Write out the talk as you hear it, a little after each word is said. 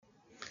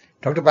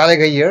Dr.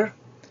 Balaga here.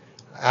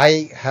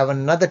 I have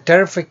another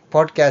terrific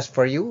podcast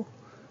for you,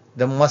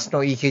 the Must Know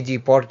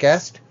EKG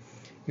podcast.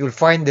 You'll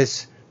find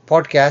this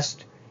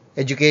podcast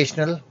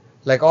educational,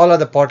 like all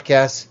other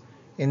podcasts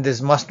in this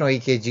Must Know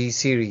EKG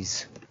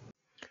series.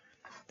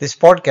 This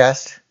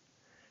podcast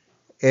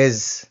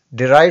is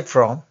derived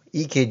from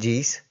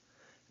EKGs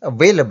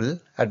available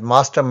at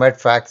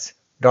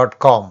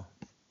mastermedfacts.com.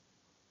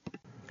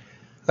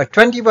 A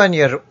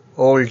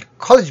 21-year-old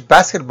college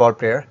basketball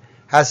player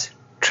has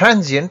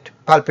transient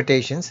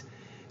palpitations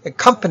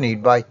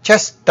accompanied by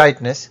chest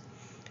tightness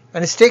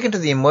and is taken to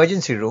the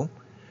emergency room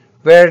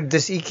where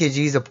this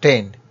EKG is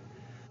obtained.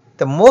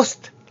 The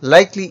most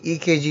likely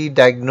EKG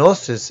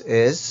diagnosis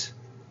is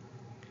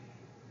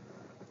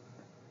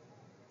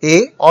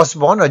A.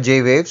 Osborn or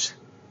J waves,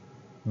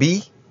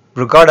 B.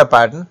 Brugada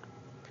pattern,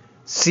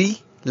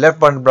 C. Left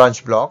bundle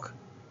branch block,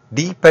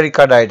 D.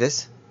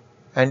 Pericarditis,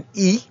 and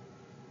E.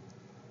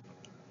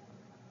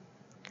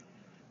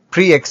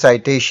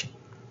 Pre-excitation.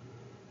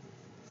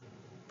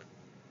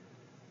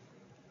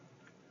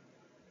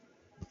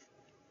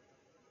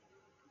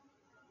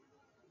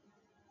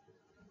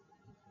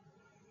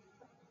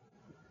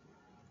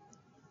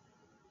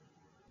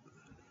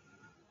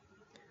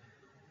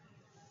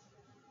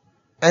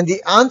 And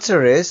the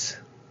answer is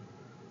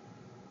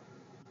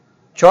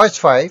choice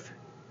 5,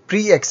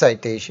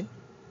 pre-excitation.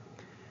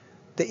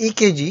 The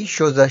EKG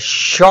shows a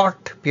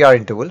short PR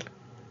interval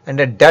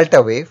and a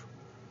delta wave.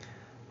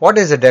 What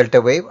is a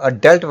delta wave? A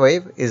delta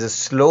wave is a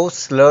slow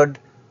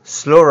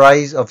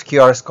rise of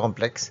QRS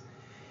complex,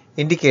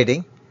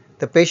 indicating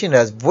the patient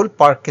has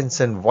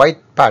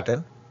Wolff-Parkinson-White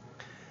pattern.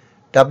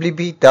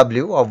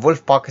 WBW or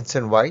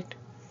Wolff-Parkinson-White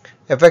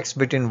affects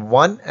between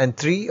 1 and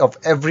 3 of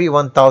every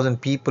 1,000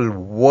 people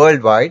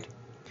worldwide.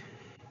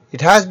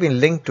 It has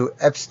been linked to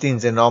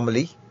Epstein's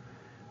anomaly,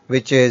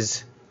 which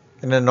is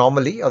an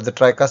anomaly of the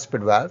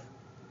tricuspid valve.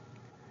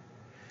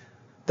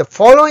 The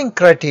following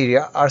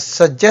criteria are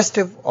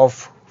suggestive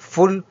of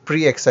full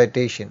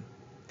pre-excitation.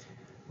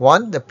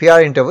 1. The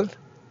PR interval,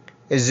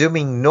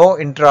 assuming no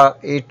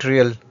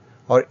intra-atrial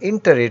or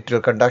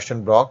interatrial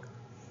conduction block,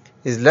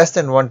 is less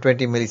than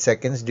 120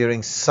 milliseconds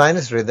during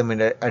sinus rhythm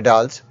in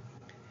adults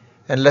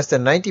and less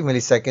than 90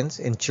 milliseconds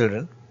in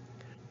children.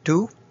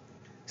 2.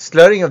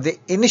 Slurring of the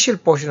initial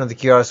portion of the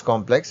QRS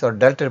complex or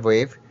delta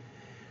wave,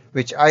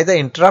 which either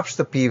interrupts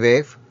the P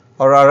wave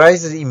or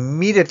arises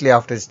immediately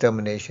after its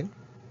termination.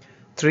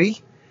 3.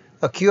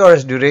 A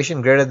QRS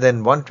duration greater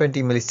than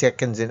 120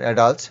 milliseconds in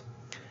adults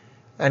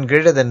and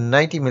greater than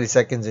 90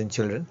 milliseconds in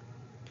children.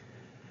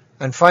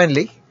 And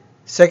finally,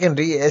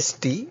 secondary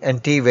ST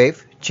and T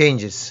wave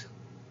changes.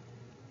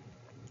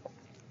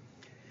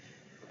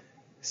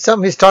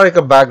 Some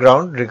historical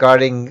background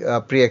regarding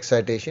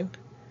pre-excitation.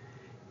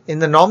 In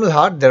the normal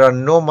heart, there are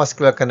no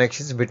muscular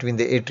connections between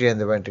the atria and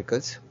the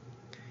ventricles.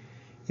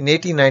 In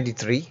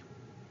 1893,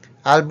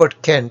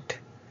 Albert Kent,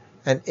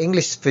 an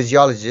English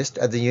physiologist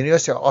at the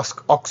University of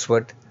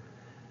Oxford,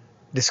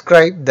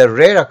 described the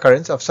rare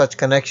occurrence of such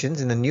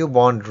connections in a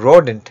newborn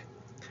rodent,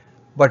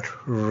 but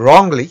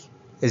wrongly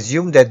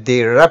assumed that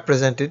they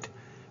represented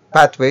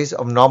pathways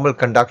of normal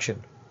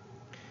conduction.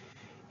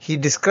 He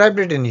described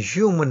it in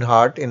human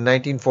heart in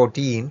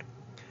 1914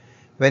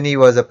 when he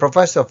was a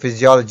professor of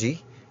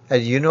physiology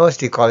at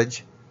University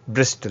College,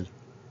 Bristol.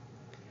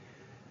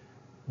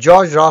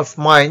 George Ralph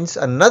Mines,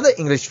 another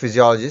English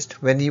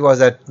physiologist, when he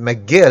was at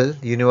McGill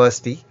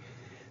University,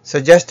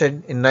 suggested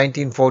in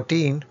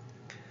 1914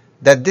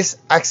 that this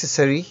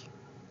accessory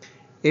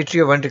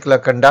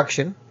atrioventricular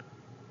connection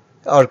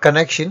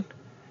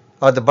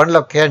or the bundle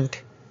of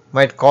Kent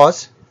might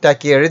cause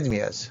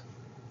tachyarrhythmias.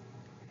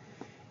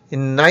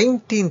 In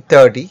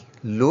 1930,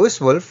 Lewis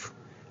Wolff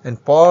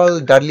and Paul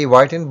Dudley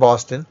White in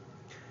Boston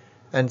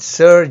and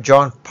Sir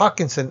John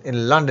Parkinson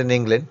in London,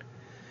 England,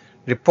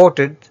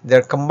 reported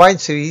their combined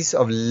series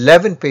of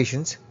 11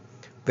 patients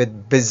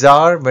with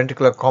bizarre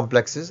ventricular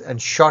complexes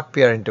and short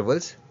PR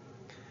intervals.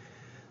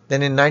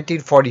 Then in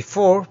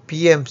 1944,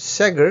 P.M.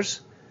 Seghers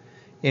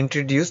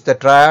introduced the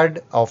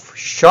triad of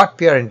short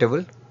PR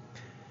interval,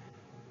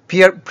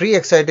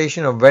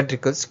 pre-excitation of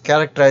ventricles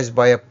characterized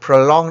by a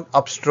prolonged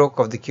upstroke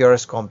of the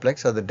QRS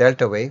complex or the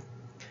delta wave,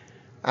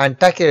 and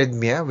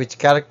tachyarrhythmia, which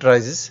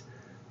characterizes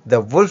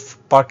the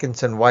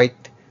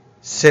Wolff-Parkinson-White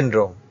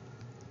syndrome.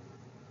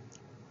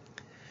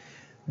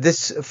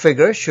 This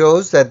figure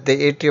shows that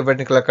the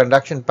atrioventricular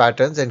conduction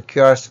patterns and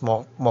QRS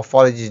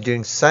morphologies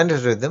during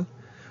sinus rhythm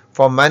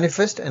form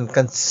manifest and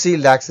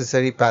concealed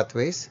accessory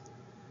pathways.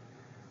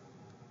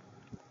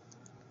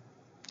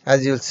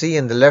 As you'll see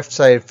in the left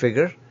side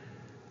figure,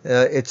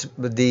 it's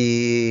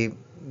the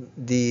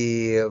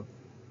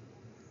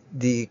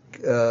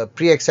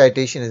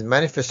pre-excitation is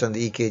manifest on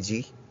the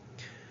EKG,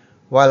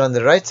 while on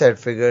the right side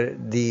figure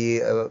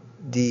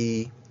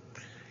the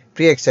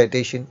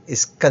pre-excitation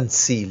is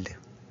concealed.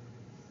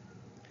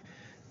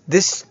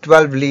 This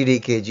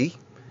 12-lead EKG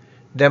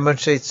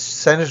demonstrates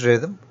sinus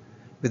rhythm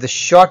with a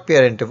short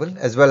PR interval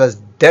as well as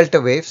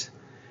delta waves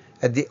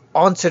at the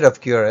onset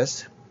of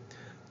QRS.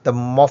 The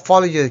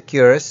morphology of the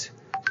QRS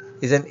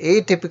is an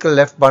atypical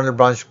left bundle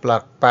branch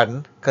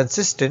pattern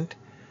consistent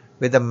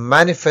with a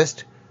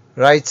manifest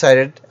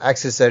right-sided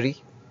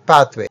accessory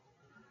pathway.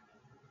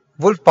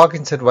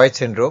 Wolff-Parkinson-White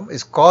syndrome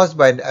is caused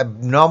by an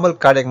abnormal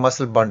cardiac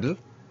muscle bundle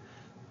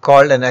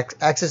called an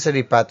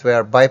accessory pathway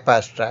or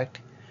bypass tract,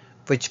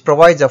 which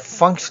provides a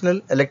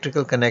functional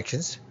electrical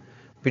connections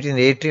between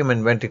the atrium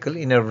and ventricle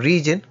in a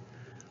region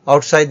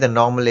outside the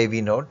normal AV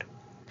node.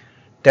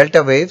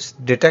 Delta waves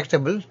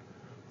detectable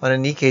on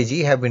an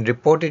EKG have been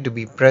reported to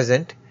be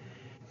present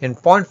in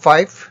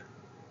 0.15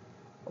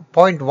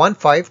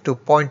 to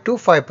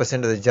 0.25%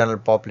 of the general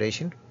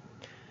population.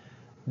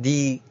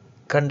 The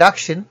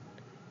conduction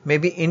may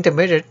be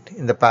intermittent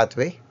in the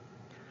pathway.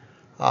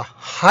 A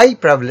high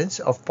prevalence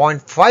of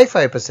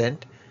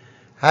 0.55%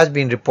 has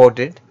been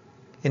reported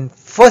in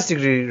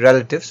first-degree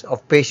relatives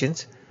of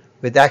patients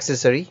with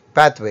accessory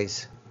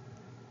pathways.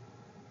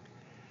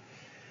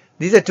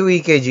 These are two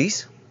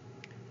EKGs.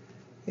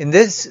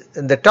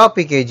 The top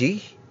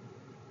EKG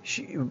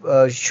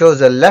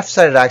shows a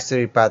left-sided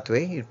accessory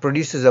pathway. It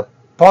produces a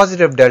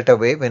positive delta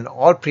wave in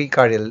all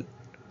precordial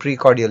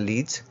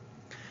leads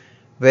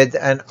with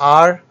an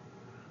R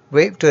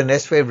wave to an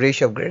S wave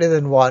ratio of greater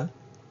than 1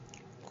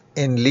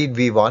 in lead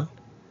V1,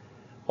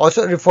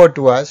 also referred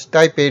to as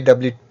type A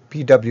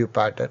WPW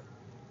pattern.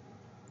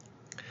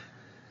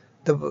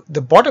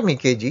 The bottom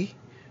EKG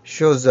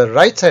shows the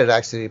right-sided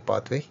accessory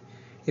pathway.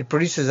 It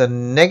produces a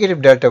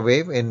negative delta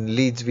wave in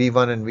leads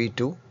V1 and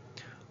V2,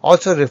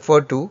 also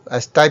referred to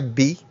as type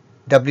B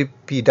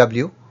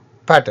WPW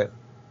pattern.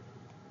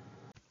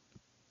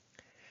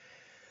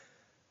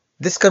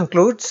 This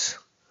concludes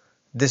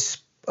this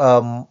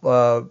Must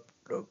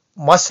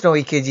Know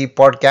EKG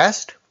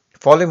podcast.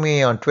 Follow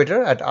me on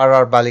Twitter at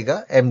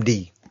RRBaliga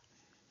MD.